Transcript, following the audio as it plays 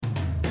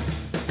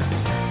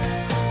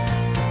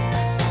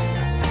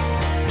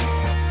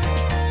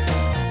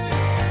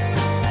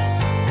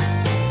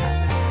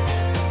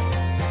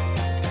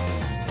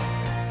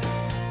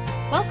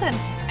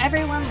Welcome to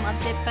Everyone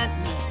Loved It But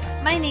Me.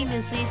 My name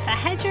is Lisa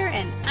Hedger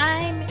and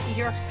I'm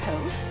your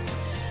host.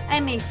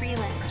 I'm a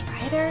freelance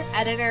writer,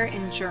 editor,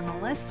 and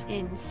journalist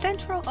in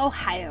Central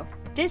Ohio.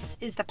 This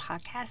is the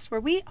podcast where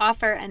we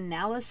offer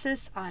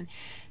analysis on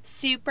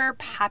super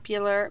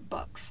popular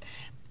books.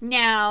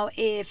 Now,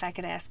 if I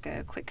could ask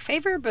a quick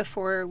favor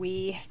before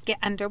we get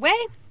underway,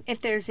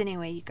 if there's any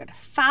way you could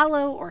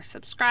follow or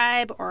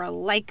subscribe or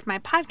like my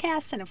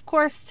podcast, and of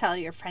course, tell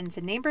your friends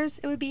and neighbors,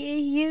 it would be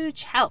a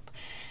huge help.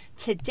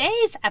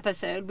 Today's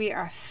episode, we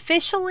are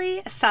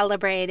officially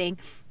celebrating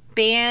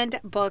Banned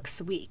Books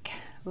Week.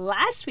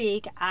 Last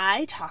week,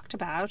 I talked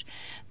about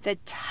the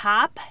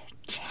top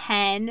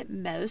 10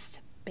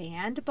 most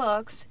banned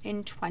books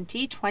in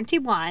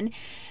 2021.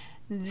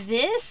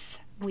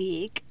 This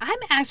week, I'm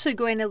actually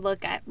going to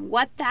look at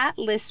what that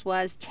list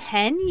was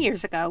 10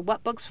 years ago,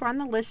 what books were on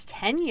the list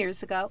 10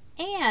 years ago,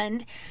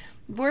 and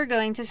we're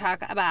going to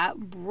talk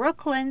about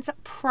Brooklyn's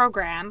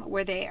program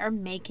where they are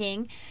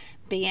making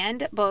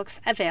banned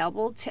books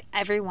available to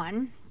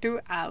everyone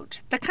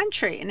throughout the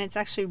country. And it's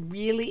actually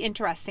really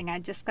interesting. I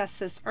discussed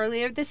this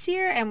earlier this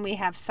year, and we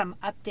have some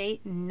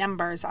update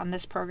numbers on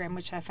this program,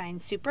 which I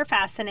find super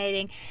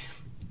fascinating.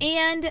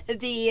 And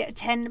the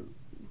 10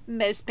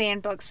 most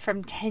banned books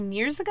from 10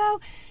 years ago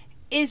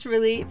is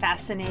really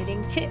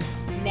fascinating too.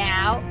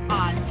 Now,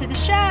 on to the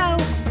show.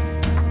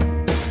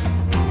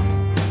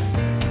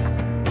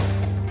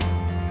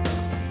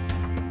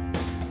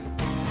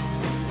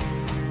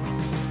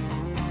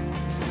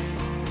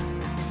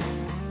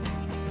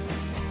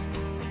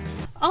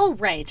 All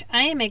right,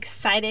 I am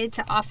excited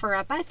to offer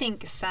up, I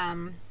think,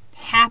 some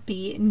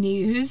happy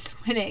news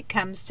when it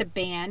comes to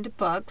banned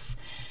books.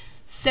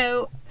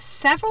 So,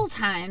 several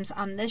times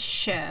on this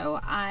show,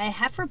 I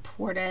have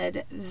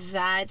reported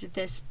that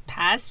this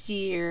past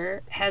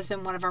year has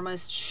been one of our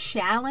most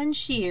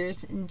challenged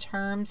years in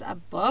terms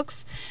of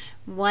books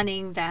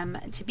wanting them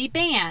to be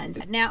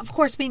banned. Now, of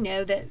course, we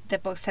know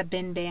that books have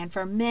been banned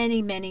for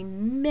many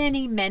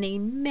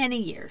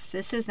years.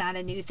 This is not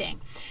a new thing.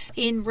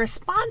 In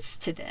response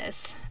to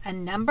this, a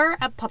number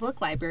of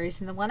public libraries,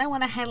 and the one I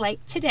want to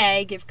highlight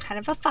today, give kind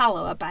of a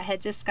follow-up. I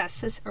had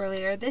discussed this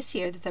earlier this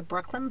year, that the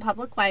Brooklyn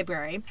Public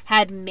Library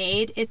had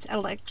made its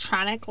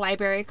electronic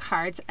library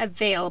cards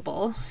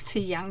available to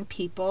young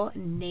people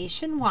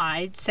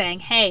nationwide,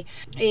 saying, hey,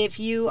 if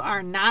you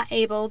are not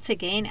able to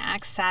gain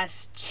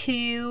access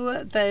to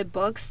the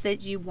books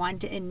that you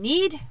want and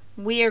need,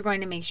 we are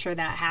going to make sure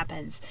that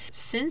happens.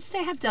 Since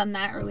they have done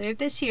that earlier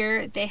this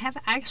year, they have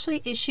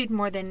actually issued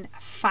more than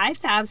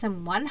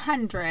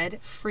 5,100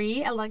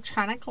 free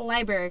electronic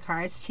library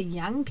cards to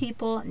young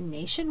people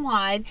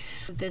nationwide.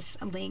 This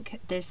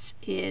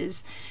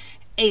is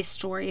a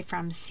story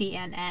from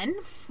CNN,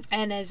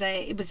 and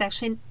it was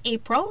actually in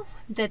April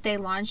that they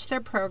launched their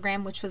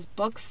program, which was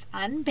Books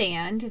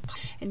Unbanned,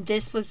 and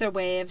this was their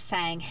way of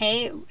saying,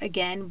 hey,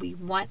 again, we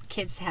want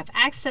kids to have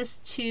access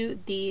to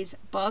these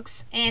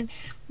books, and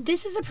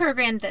this is a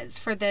program that's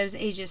for those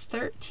ages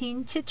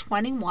 13 to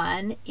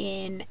 21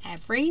 in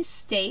every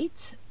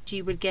state.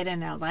 You would get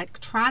an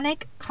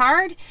electronic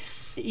card.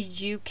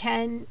 You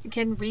can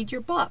read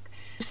your book.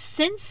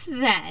 Since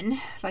then,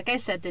 like I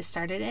said, this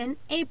started in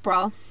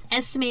April,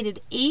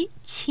 estimated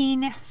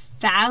 18,000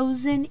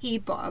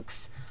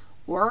 ebooks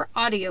or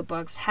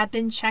audiobooks have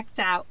been checked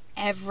out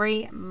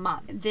every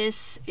month.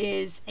 This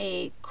is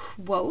a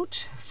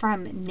quote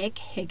from Nick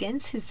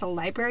Higgins, who's the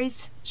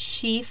library's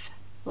chief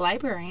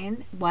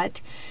librarian, what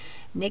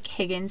Nick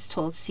Higgins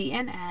told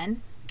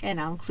CNN. And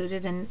I'll include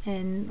it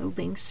in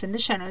links in the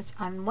show notes.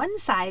 On one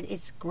side,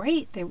 it's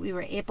great that we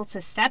were able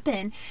to step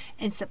in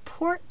and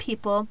support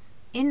people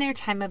in their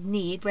time of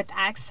need with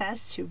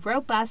access to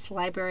robust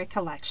library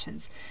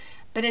collections.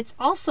 But it's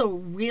also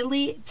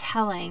really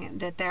telling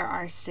that there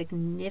are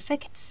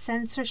significant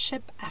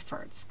censorship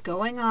efforts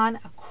going on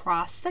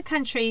across the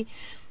country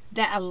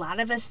that a lot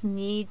of us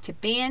need to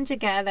band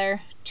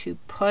together to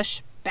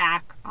push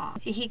back on.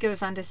 He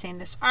goes on to say in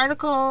this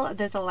article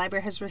that the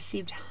library has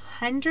received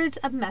hundreds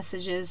of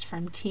messages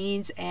from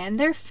teens and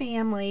their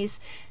families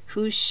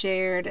who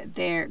shared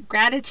their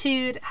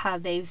gratitude, how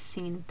they've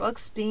seen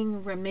books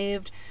being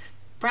removed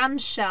from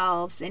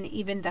shelves, and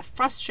even the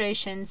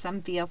frustration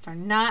some feel for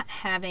not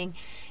having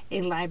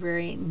a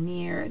library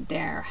near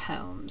their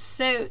homes.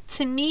 So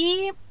to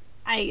me,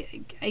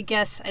 I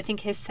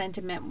think his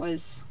sentiment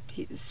was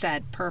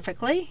said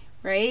perfectly.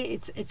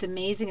 Right? It's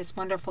amazing. It's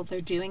wonderful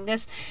they're doing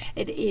this.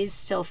 It is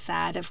still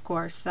sad, of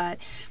course, that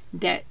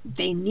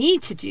they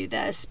need to do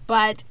this,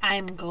 but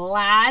I'm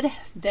glad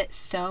that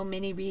so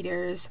many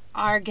readers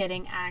are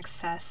getting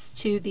access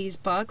to these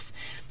books.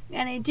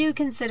 And I do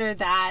consider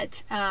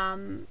that,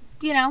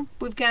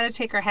 we've got to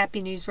take our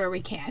happy news where we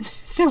can.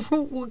 So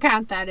we'll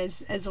count that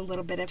as a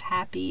little bit of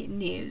happy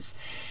news.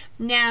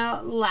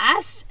 Now,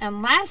 last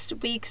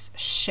week's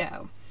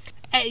show,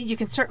 you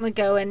can certainly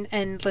go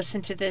and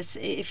listen to this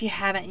if you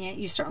haven't yet.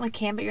 You certainly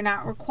can, but you're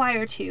not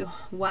required to.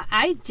 What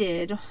I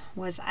did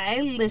was I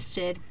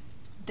listed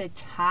the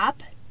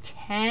top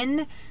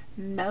 10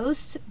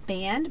 most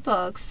banned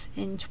books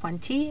in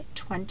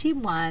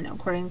 2021,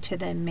 according to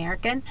the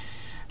American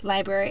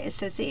Library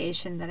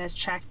Association that has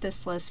tracked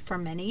this list for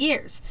many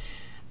years.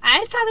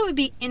 I thought it would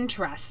be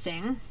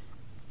interesting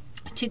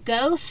to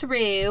go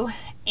through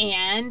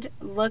and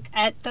look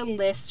at the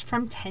list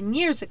from 10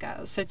 years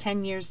ago. So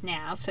 10 years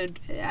now. So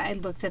I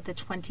looked at the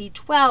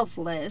 2012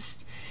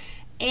 list.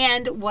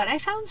 And what I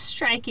found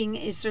striking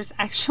is there's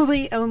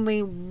actually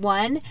only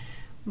one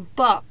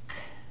book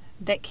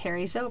that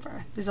carries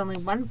over. There's only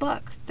one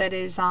book that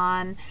is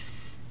on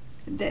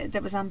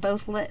that was on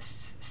both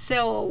lists.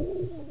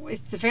 So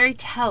it's very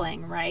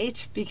telling,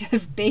 right?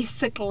 Because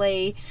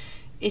basically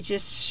it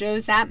just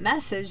shows that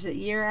message that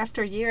year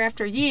after year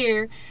after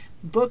year,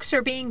 books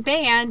are being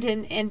banned,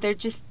 and they're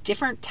just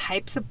different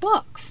types of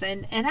books.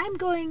 And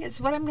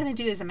what I'm going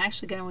to do is I'm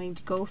actually going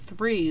to go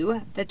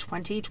through the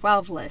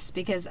 2012 list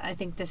because I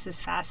think this is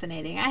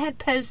fascinating. I had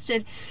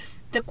posted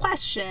the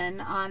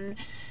question on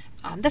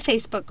the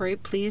Facebook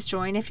group. Please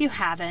join if you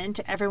haven't.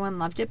 Everyone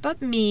loved it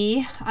but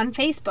me on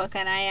Facebook.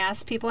 And I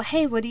asked people,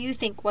 hey, what do you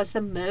think was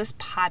the most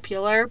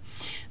popular,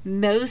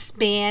 most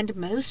banned,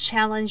 most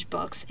challenged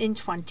books in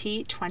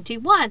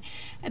 2021?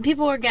 And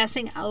people were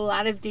guessing a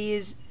lot of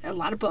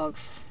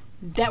books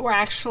that were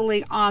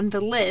actually on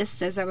the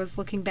list as I was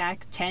looking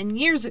back 10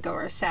 years ago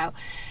or so.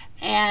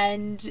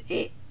 And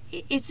it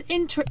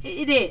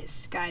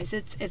is, guys.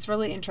 It's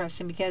really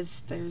interesting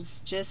because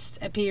there's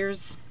just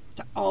appears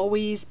to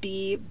always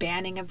be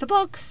banning of the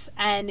books,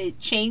 and it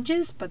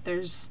changes, but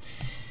there's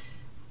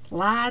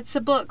lots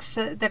of books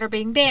that are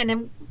being banned.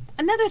 And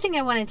another thing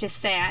I wanted to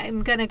say,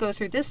 I'm going to go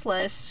through this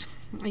list,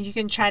 and you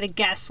can try to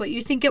guess what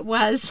you think it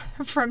was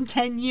from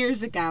 10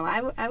 years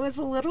ago. I was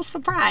a little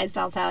surprised,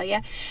 I'll tell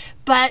you.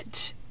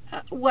 But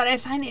what I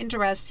find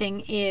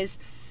interesting is,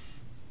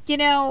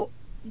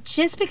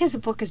 just because a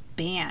book is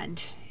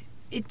banned,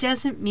 it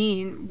doesn't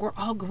mean we're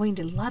all going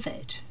to love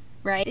it.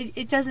 Right?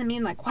 It doesn't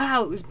mean like,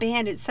 wow, it was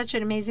banned, it's such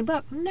an amazing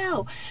book.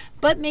 No,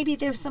 but maybe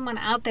there's someone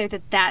out there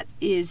that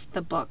is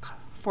the book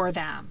for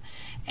them.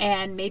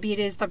 And maybe it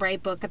is the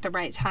right book at the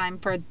right time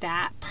for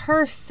that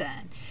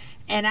person.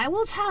 And I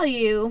will tell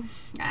you,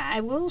 I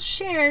will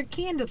share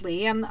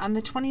candidly on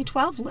the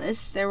 2012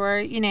 list, there were,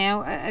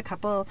 a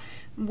couple,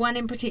 one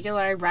in particular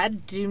I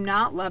read, do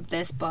not love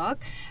this book.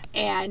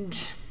 And,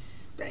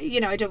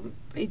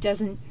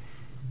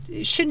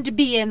 it shouldn't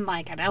be in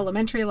like an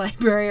elementary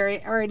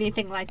library or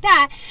anything like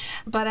that.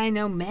 But I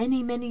know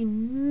many, many,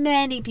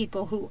 many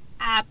people who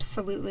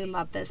absolutely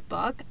love this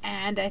book.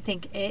 And I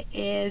think it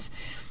is,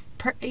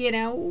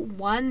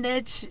 one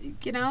that,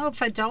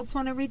 if adults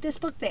want to read this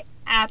book, they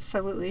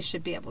absolutely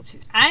should be able to.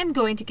 I'm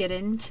going to get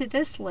into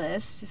this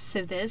list.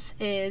 So this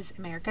is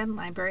American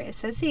Library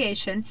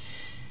Association.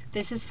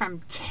 This is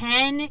from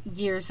 10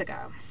 years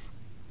ago.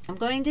 I'm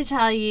going to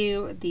tell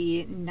you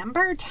the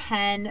number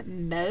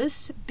 10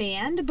 most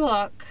banned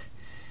book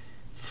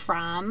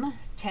from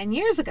 10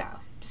 years ago.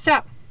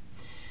 So,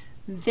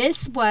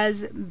 this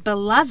was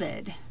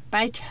Beloved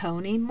by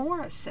Toni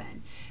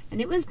Morrison. And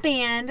it was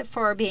banned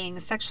for being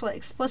sexually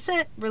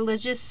explicit, a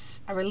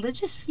religious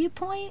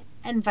viewpoint,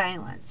 and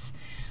violence.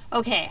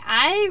 Okay,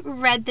 I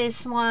read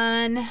this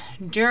one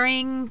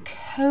during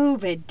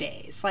COVID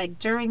days, like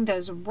during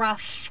those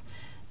rough,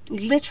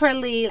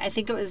 literally, I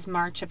think it was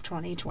March of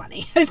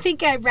 2020. I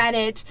think I read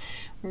it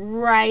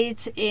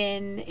right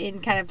in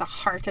kind of the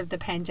heart of the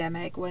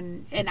pandemic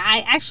and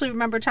I actually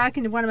remember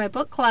talking to one of my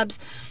book clubs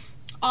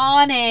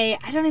on I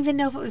don't even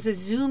know if it was a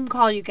Zoom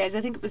call, you guys.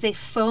 I think it was a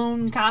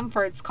phone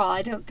conference call.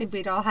 I don't think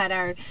we'd all had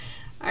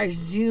our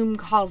Zoom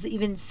calls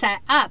even set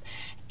up.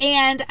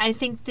 And I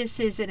think this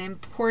is an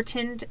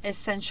important,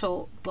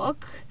 essential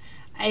book.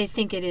 I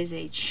think it is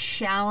a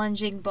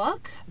challenging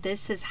book.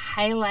 This is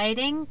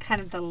highlighting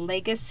kind of the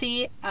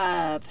legacy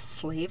of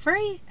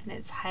slavery, and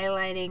it's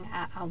highlighting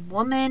a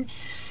woman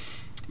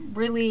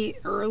really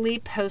early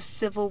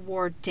post-Civil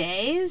War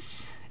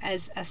days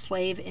as a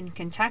slave in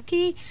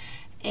Kentucky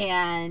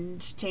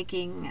and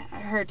taking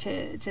her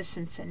to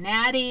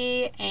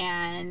Cincinnati,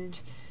 and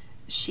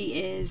she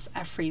is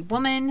a free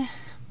woman,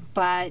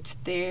 but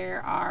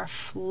there are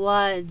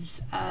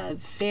floods of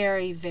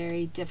very,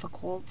 very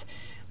difficult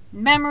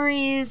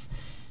memories,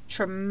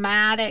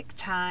 traumatic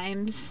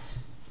times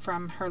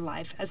from her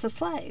life as a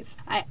slave.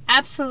 I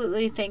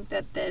absolutely think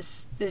that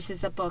this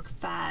is a book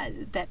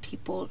that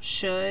people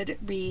should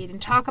read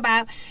and talk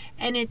about,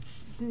 and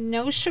it's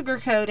no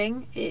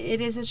sugarcoating. It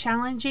is a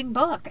challenging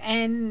book,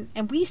 and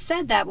we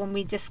said that when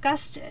we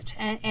discussed it,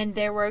 and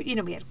there were,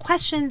 we had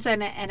questions,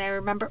 and I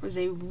remember it was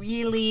a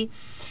really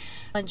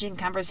challenging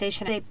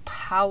conversation, a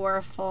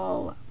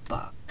powerful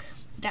book.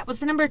 That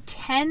was the number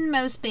 10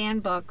 most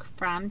banned book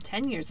from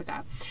 10 years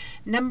ago.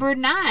 Number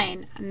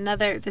 9,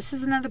 this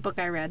is another book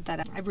I read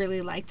that I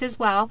really liked as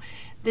well.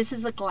 This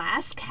is The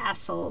Glass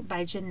Castle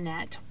by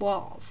Jeannette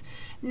Walls.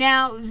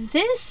 Now,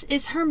 this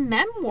is her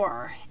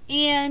memoir,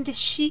 and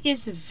she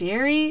is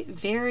very,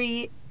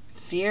 very,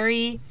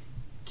 very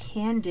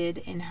candid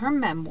in her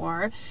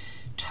memoir,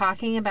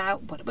 talking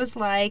about what it was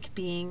like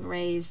being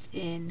raised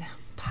in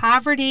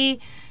poverty,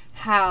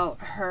 how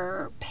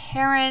her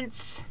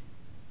parents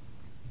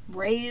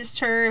raised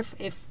her,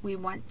 if we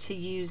want to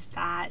use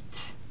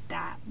that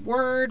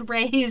word,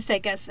 raised, I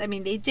guess. I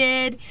mean, they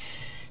did.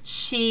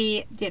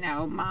 She,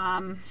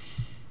 mom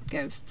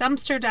goes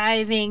dumpster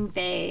diving.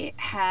 They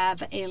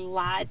have a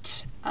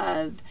lot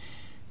of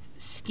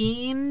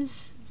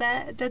schemes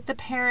that the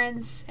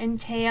parents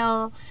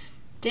entail.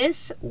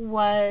 This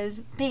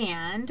was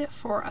banned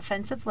for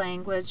offensive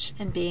language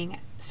and being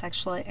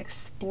sexually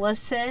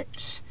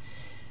explicit.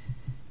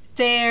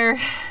 The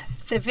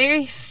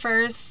very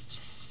first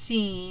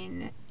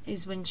scene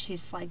is when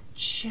she's like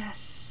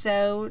just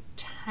so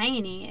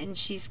tiny, and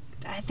she's,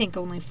 I think,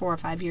 only 4 or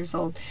 5 years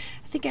old.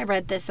 I think I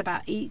read this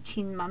about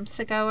 18 months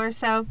ago or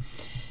so.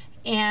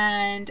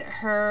 And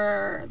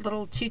her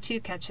little tutu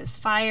catches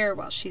fire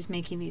while she's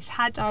making these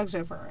hot dogs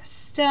over a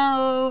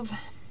stove.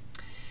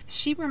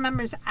 She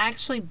remembers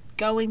actually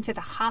going to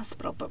the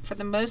hospital, but for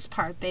the most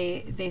part,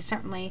 they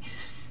certainly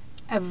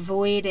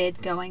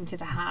avoided going to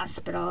the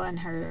hospital, and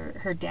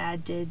her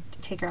dad did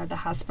take her out of the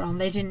hospital, and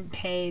they didn't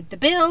pay the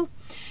bill.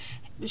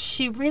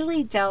 She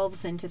really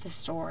delves into the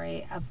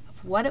story of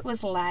what it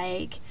was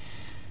like,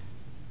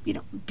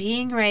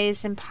 being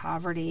raised in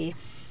poverty,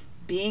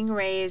 being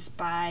raised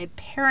by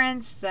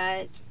parents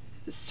that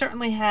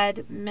certainly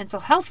had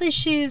mental health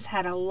issues,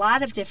 had a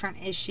lot of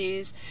different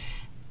issues,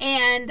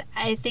 and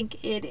I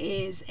think it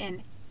is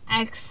an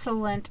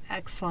excellent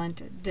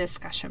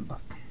discussion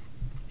book.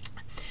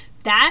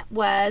 That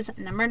was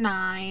number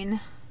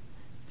 9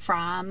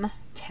 from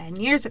 10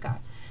 years ago.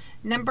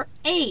 Number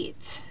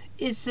 8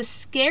 is the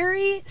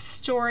Scary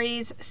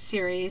Stories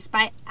series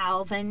by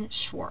Alvin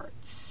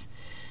Schwartz.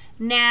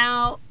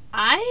 Now,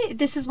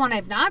 this is one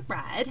I've not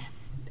read.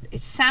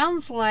 It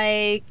sounds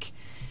like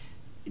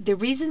the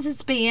reasons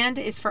it's banned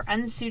is for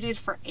unsuited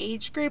for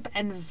age group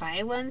and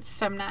violence.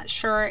 So I'm not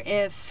sure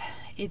if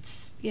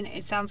it's,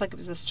 it sounds like it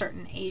was a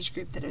certain age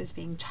group that it was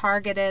being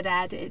targeted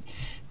at. It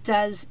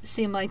does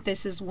seem like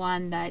this is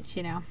one that,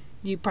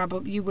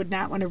 you would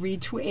not want to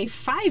read to a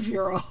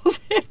 5-year-old.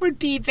 It would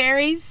be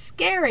very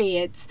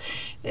scary.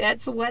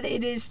 That's what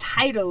it is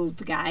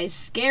titled, guys.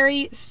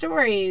 Scary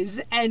Stories.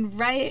 And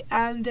right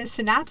on the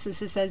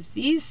synopsis, it says,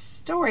 these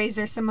stories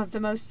are some of the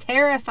most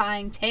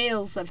terrifying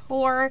tales of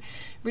horror,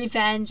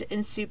 revenge,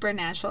 and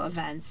supernatural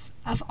events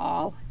of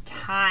all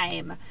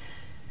time.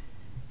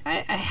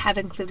 I have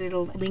included a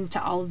link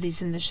to all of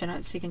these in the show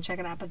notes so you can check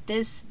it out. But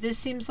this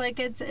seems like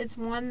it's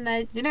one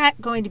that you're not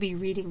going to be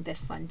reading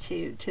this one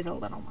to the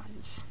little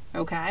ones.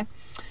 Okay.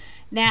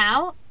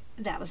 Now,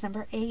 that was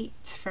number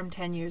 8 from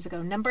 10 years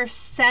ago. Number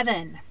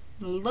 7,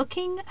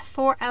 Looking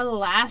for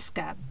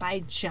Alaska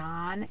by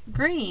John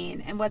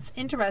Green. And what's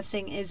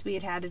interesting is we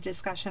had a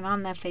discussion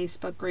on the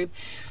Facebook group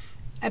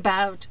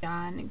about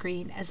John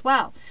Green as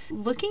well.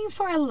 Looking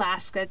for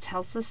Alaska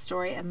tells the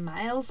story of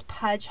Miles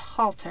Pudge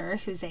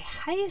Halter, who's a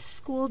high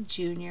school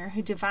junior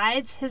who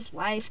divides his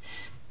life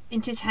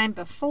into time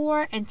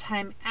before and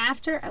time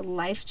after a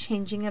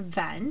life-changing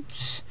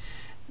event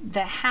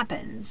that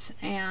happens.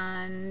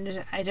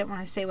 And I don't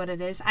want to say what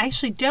it is. I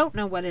actually don't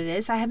know what it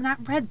is. I have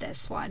not read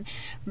this one,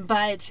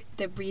 but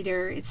the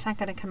reader, it's not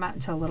going to come out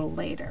until a little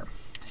later.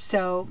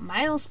 So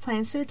Miles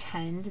plans to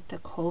attend the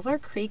Culver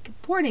Creek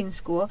boarding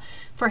school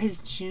for his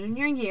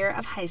junior year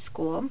of high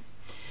school.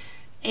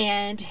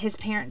 And his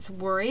parents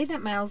worry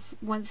that Miles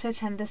wants to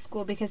attend the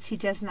school because he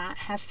does not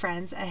have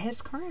friends at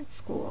his current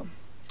school.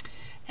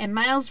 And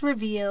Miles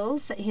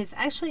reveals that he is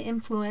actually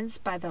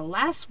influenced by the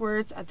last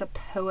words of the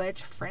poet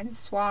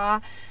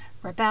Francois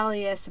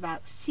Rabelais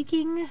about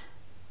seeking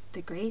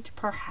the great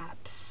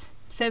perhaps.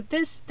 So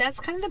that's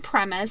kind of the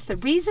premise. The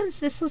reasons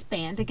this was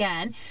banned,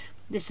 again,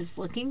 this is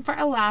Looking for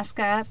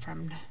Alaska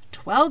from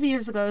 12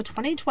 years ago,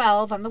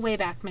 2012, on the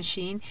Wayback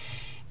Machine.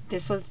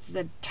 This was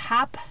the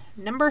top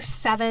number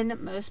 7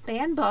 most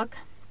banned book.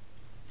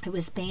 It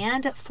was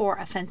banned for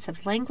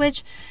offensive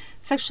language,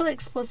 sexually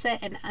explicit,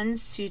 and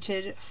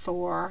unsuited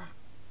for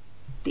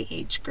the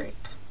age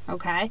group.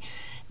 Okay?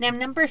 Now,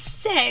 number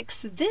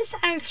 6, this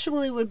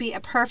actually would be a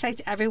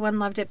perfect Everyone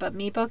Loved It But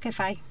Me book if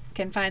I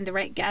can find the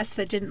right guest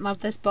that didn't love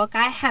this book.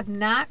 I have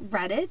not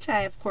read it.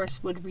 I, of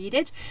course, would read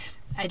it.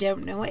 I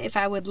don't know if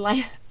I would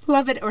love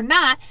it or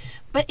not,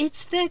 but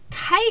it's The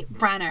Kite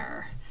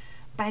Runner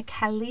by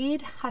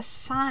Khaled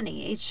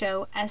Hosseini,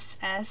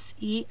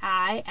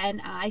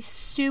 Hosseini.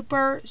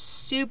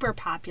 Super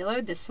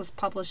popular. This was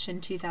published in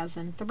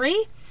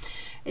 2003.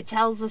 It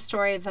tells the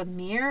story of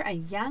Amir, a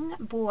young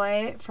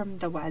boy from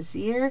the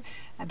Wazir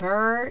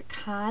Abur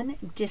Khan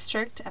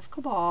district of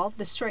Kabul.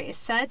 The story is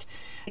set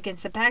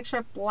against a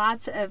backdrop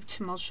lots of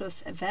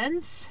tumultuous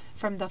events,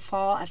 from the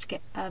fall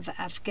of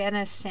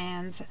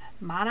Afghanistan's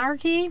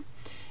monarchy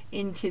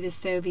into the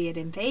Soviet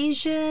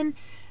invasion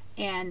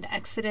and the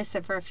exodus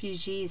of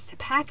refugees to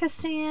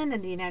Pakistan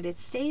and the United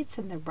States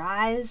and the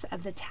rise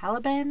of the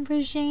Taliban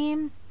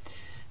regime.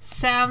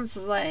 Sounds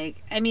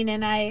like,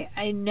 and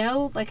I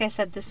know, like I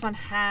said, this one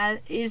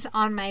is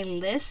on my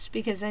list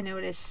because I know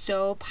it is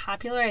so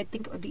popular. I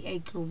think it would be a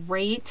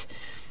great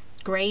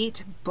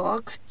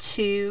book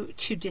to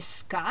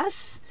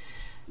discuss.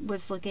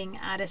 was looking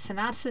at a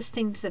synopsis.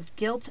 Themes of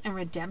guilt and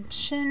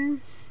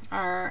redemption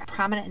are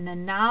prominent in the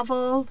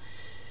novel.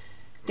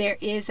 There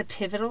is a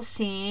pivotal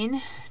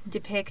scene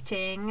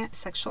depicting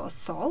sexual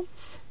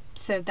assault.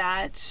 So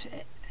that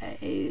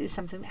is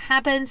something that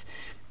happens.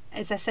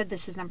 As I said,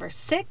 this is number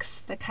 6,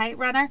 The Kite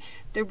Runner.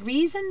 The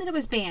reason that it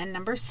was banned,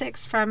 number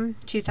 6 from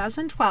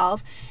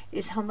 2012,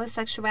 is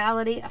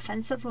homosexuality,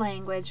 offensive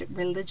language,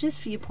 religious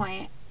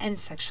viewpoint, and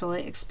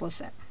sexually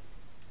explicit.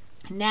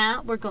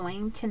 Now we're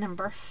going to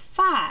number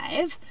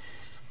 5.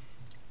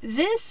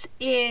 This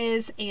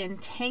is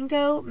And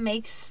Tango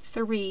Makes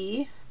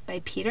Three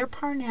by Peter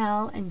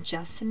Parnell and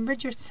Justin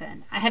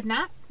Richardson. I have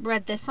not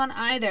read this one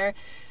either.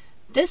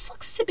 This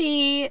looks to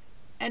be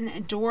an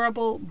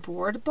adorable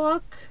board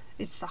book.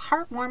 It's the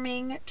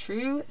heartwarming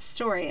true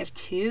story of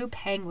 2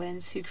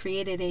 penguins who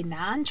created a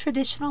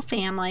non-traditional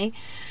family.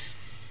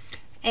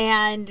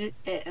 And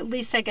at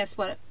least I guess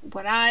what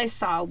I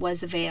saw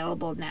was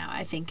available now,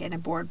 I think, in a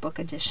board book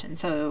edition.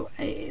 So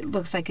it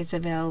looks like it's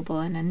available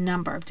in a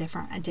number of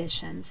different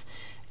editions.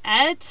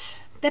 At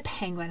the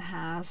Penguin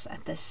House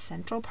at the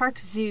Central Park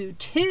Zoo,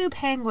 2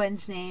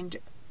 penguins named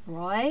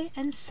Roy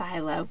and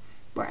Silo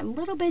were a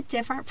little bit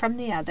different from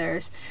the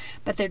others,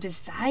 but their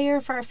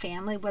desire for a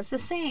family was the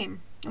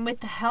same. And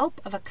with the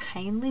help of a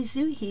kindly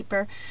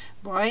zookeeper,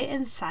 Roy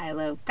and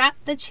Silo got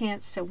the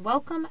chance to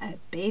welcome a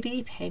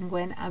baby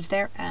penguin of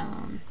their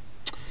own.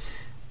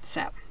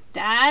 So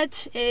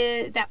that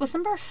was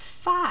number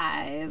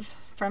 5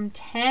 from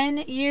 10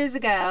 years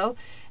ago,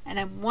 and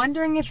I'm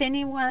wondering if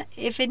any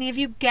of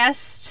you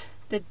guessed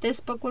that this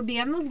book would be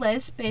on the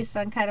list based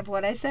on kind of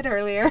what I said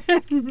earlier.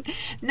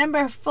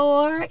 Number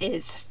 4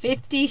 is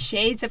 50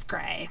 Shades of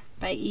Grey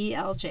by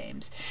E.L.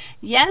 James.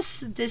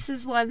 Yes, this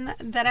is one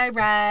that I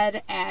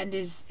read and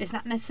is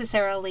not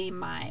necessarily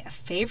my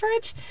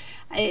favorite.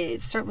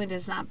 It certainly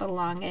does not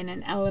belong in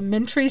an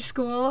elementary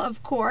school,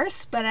 of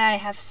course, but I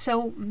have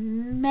so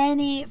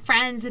many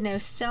friends and know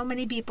so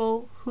many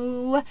people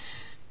who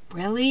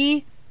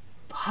really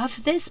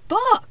love this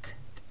book.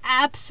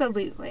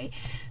 Absolutely.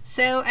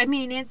 So, I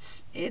mean,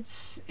 it's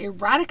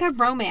erotica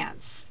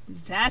romance.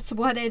 That's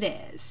what it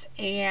is.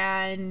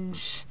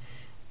 And,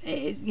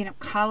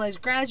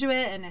 college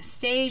graduate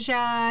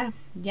Anastasia,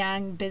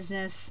 young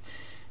business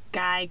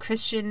guy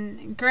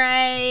Christian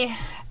Grey,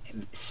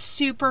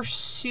 super,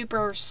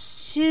 super,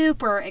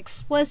 super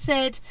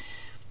explicit.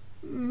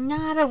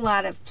 Not a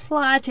lot of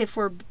plot,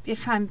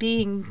 if I'm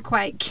being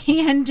quite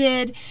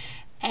candid.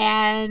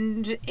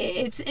 And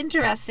it's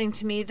interesting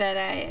to me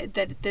that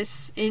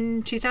this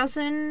in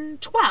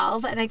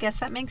 2012, and I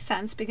guess that makes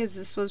sense because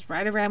this was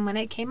right around when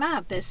it came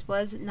out. This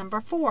was number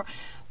 4.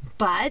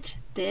 But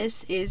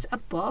this is a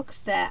book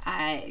that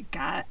I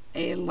got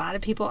a lot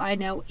of people I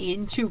know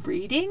into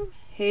reading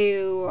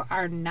who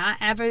are not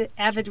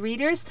avid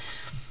readers.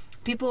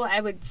 People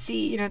I would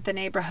see, at the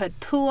neighborhood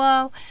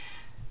pool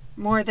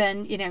more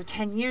than,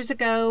 10 years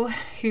ago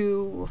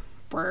who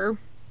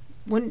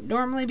wouldn't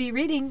normally be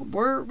reading,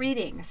 we're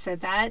reading. So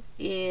that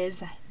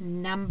is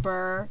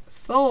number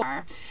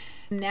 4.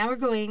 Now we're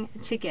going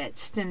to get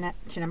to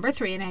number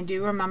 3, and I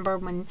do remember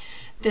when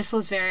this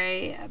was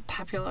very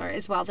popular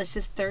as well. This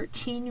is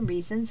 13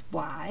 Reasons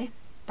Why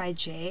by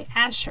Jay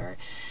Asher.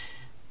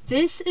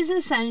 This is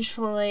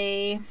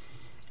essentially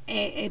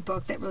a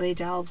book that really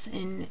delves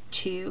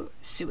into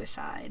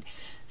suicide.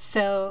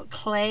 So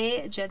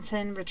Clay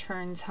Jensen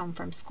returns home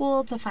from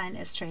school to find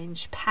a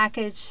strange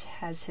package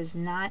has his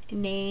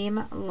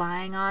name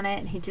lying on it,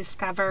 and he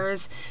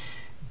discovers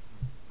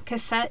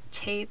cassette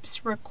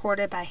tapes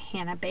recorded by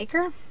Hannah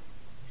Baker,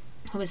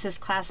 who was his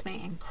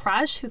classmate and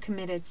crush who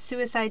committed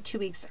suicide 2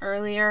 weeks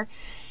earlier.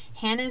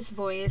 Hannah's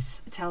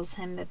voice tells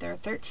him that there are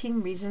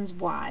 13 reasons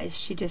why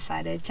she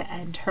decided to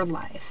end her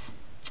life.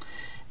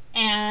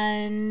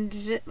 And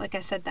like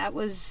I said, that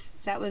was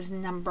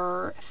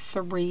number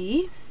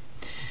 3.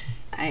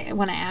 I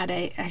want to add,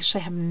 I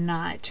actually have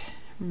not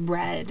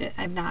read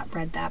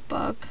that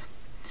book.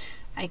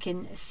 I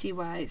can see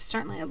why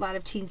certainly a lot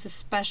of teens,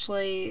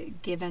 especially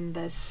given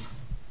this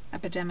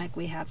epidemic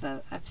we have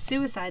of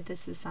suicide,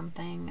 this is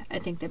something I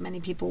think that many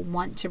people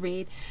want to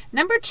read.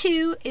 Number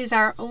 2 is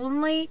our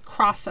only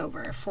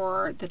crossover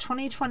for the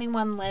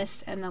 2021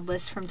 list and the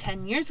list from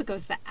 10 years ago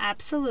is The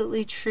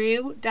Absolutely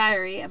True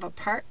Diary of a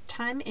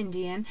Part-Time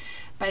Indian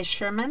by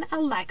Sherman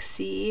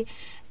Alexie.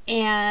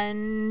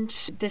 And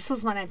this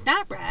was one I've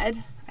not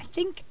read. I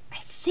think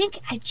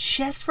I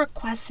just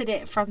requested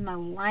it from the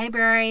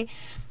library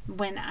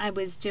when I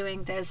was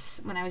doing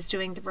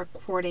the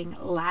recording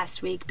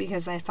last week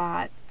because I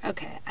thought,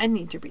 okay, I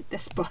need to read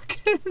this book.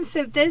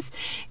 So this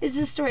is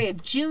the story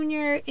of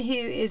Junior, who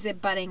is a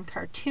budding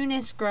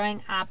cartoonist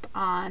growing up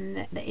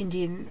on the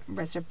Indian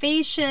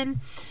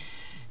reservation.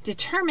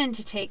 Determined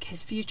to take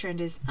his future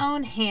into his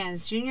own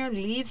hands, Junior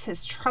leaves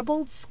his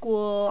troubled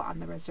school on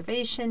the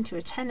reservation to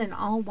attend an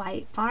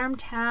all-white farm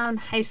town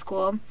high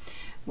school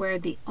where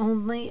the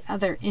only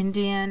other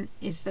Indian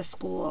is the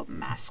school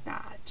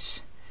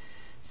mascot.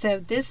 So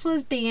this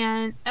was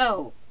banned.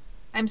 Oh,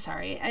 I'm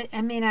sorry.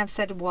 I mean, I've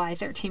said why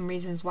 13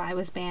 Reasons Why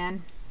was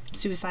banned.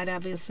 Suicide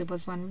obviously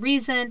was one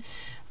reason.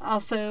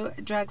 Also,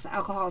 drugs,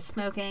 alcohol,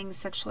 smoking,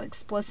 sexually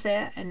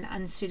explicit and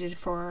unsuited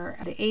for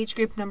the age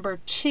group. Number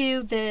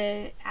 2,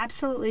 The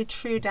Absolutely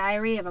True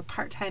Diary of a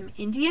Part-Time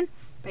Indian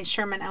by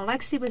Sherman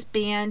Alexie was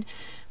banned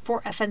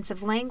for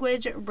offensive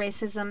language,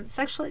 racism,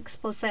 sexually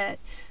explicit,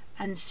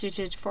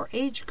 unsuited for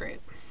age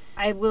group.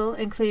 I will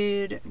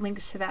include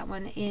links to that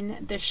one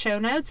in the show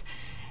notes.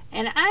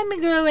 And I'm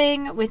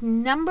going with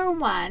number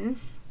 1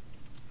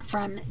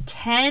 from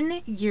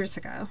 10 years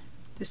ago.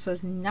 This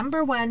was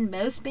number 1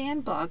 most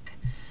banned book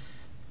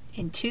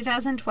in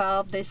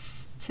 2012.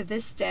 This, to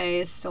this day,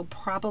 is still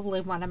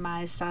probably one of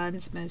my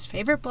son's most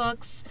favorite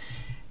books.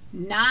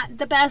 Not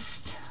the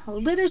best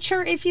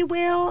literature, if you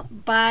will,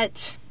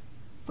 but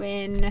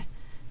when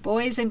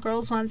boys and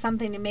girls want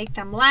something to make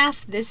them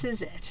laugh, this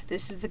is it.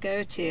 This is the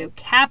go-to.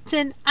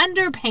 Captain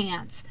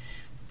Underpants.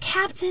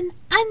 Captain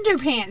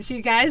Underpants,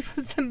 you guys,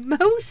 was the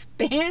most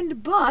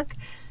banned book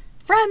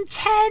from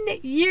 10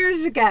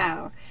 years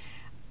ago.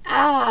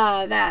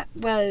 That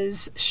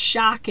was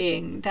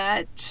shocking.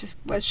 That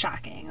was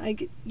shocking.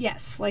 Like,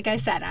 yes, like I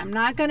said, I'm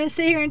not going to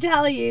sit here and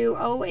tell you,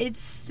 oh,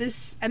 it's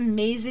this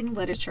amazing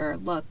literature.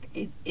 Look,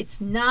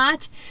 it's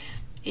not.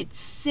 It's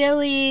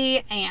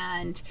silly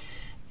and,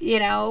 you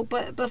know,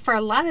 but for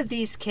a lot of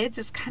these kids,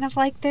 it's kind of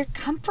like their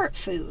comfort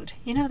food.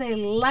 You know, they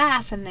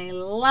laugh and they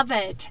love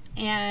it,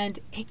 and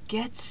it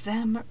gets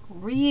them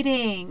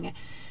reading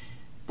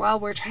while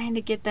we're trying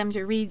to get them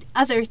to read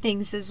other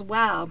things as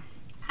well.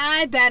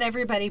 I bet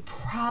everybody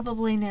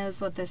probably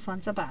knows what this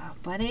one's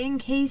about, but in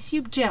case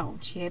you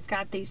don't, you've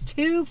got these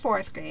 2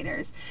 4th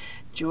graders,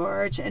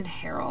 George and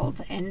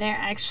Harold, and they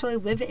actually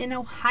live in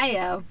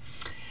Ohio,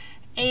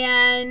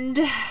 and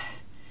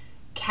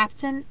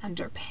Captain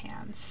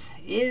Underpants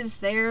is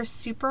their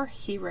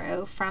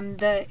superhero from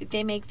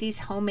they make these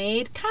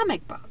homemade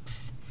comic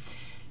books.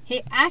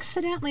 He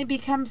accidentally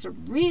becomes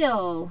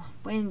real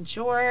when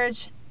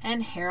George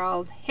and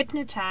Harold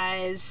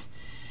hypnotize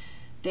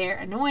their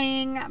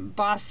annoying,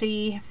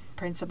 bossy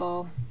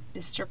principal,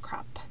 Mr.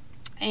 Krupp.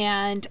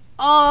 And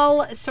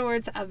all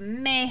sorts of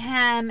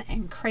mayhem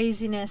and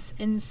craziness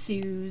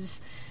ensues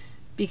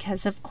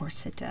because, of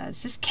course, it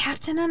does. It's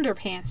Captain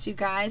Underpants, you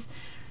guys.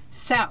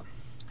 So,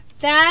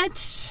 I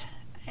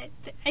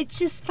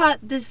just thought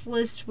this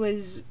list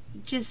was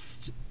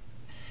just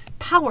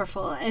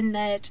powerful, and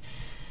that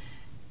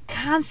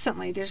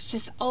constantly there's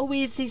just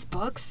always these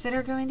books that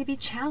are going to be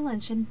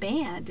challenged and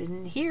banned.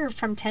 And here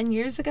from 10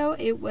 years ago,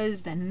 it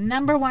was the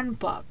number 1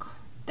 book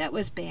that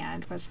was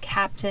banned was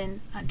Captain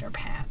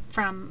Underpants.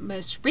 From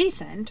most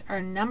recent,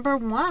 our number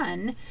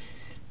 1,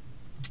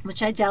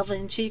 which I delved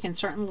into, you can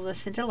certainly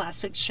listen to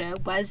last week's show,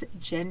 was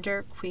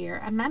Gender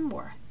Queer, a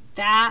Memoir.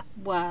 That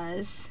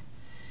was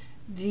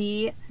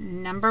the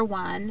number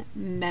 1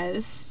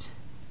 most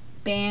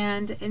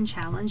banned and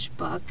challenged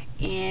book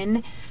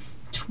in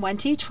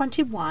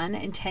 2021,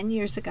 and 10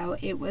 years ago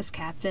it was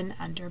Captain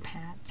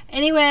Underpants.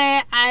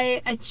 Anyway,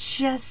 I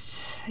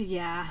just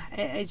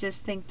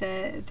think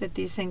that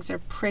these things are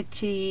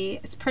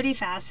it's pretty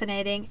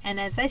fascinating. And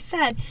as I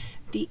said,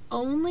 the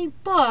only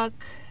book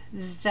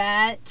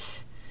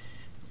that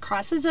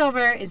crosses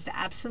over is The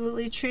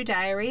Absolutely True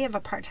Diary of a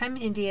Part-Time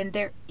Indian.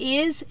 There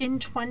is in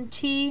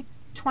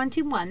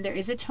 2021, there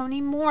is a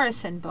Toni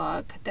Morrison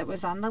book that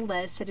was on the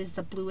list. It is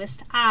The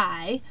Bluest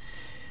Eye.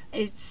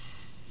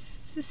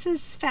 This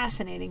is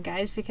fascinating,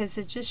 guys, because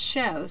it just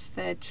shows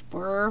that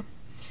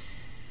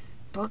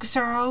books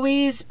are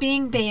always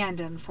being banned,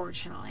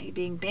 unfortunately,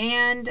 being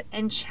banned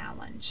and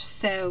challenged.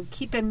 So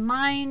keep in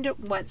mind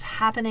what's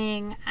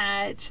happening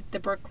at the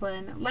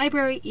Brooklyn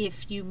Library.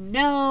 If you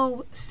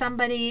know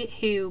somebody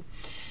who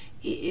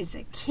is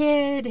a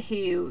kid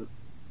who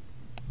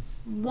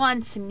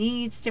wants and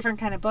needs different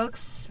kind of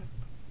books,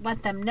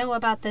 let them know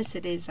about this.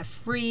 It is a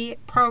free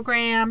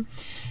program,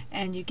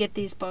 and you get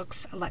these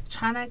books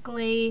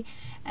electronically,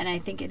 and I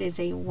think it is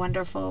a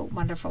wonderful,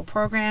 wonderful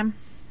program.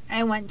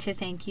 I want to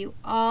thank you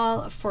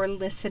all for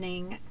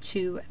listening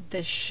to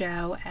the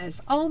show as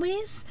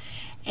always.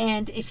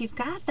 And if you've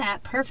got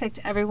that perfect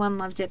Everyone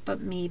Loved It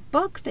But Me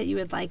book that you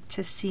would like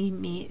to see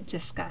me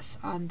discuss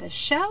on the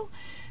show,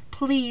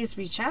 please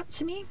reach out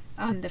to me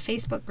on the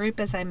Facebook group,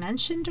 as I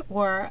mentioned,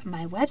 or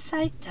my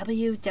website,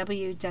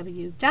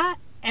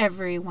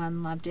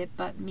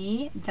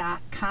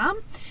 www.everyoneloveditbutme.com.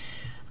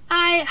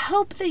 I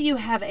hope that you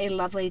have a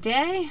lovely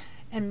day,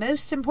 and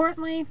most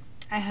importantly,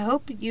 I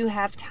hope you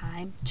have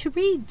time to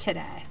read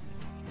today.